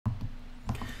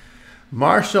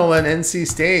Marshall and NC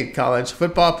State college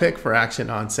football pick for action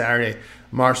on Saturday.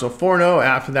 Marshall 4-0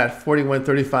 after that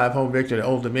 41-35 home victory at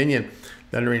Old Dominion.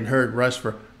 Thundering Herd rushed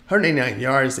for 189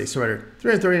 yards. They surrendered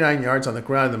 339 yards on the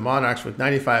ground. The Monarchs with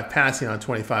 95 passing on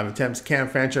 25 attempts. Cam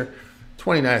Fancher,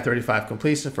 29-35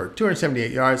 completion for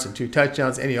 278 yards and 2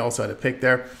 touchdowns, and he also had a pick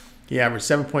there. He averaged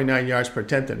 7.9 yards per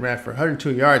attempt and ran for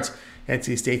 102 yards.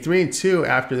 NC State 3-2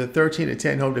 after the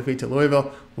 13-10 home defeat to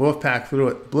Louisville. Wolfpack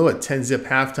blew a 10-zip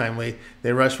halftime lead.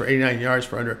 They rushed for 89 yards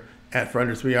for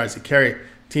under 3 yards a carry.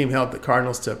 Team held the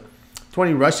Cardinals to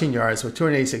 20 rushing yards with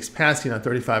 286 passing on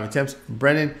 35 attempts.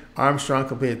 Brennan Armstrong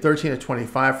completed 13 of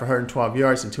 25 for 112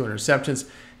 yards and 2 interceptions.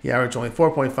 He averaged only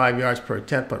 4.5 yards per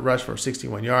attempt but rushed for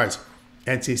 61 yards.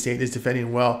 NC State is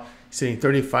defending well, sitting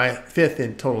 35th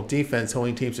in total defense,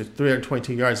 holding teams to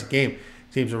 322 yards a game.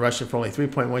 Teams are rushing for only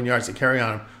 3.1 yards to carry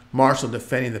on them. Marshall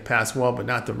defending the pass well, but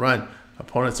not the run.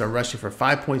 Opponents are rushing for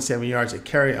 5.7 yards to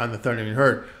carry on the Thundering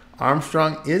Herd.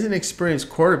 Armstrong is an experienced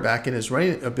quarterback, and his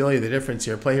running ability the difference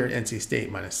here. Play here at NC State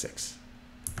 -6.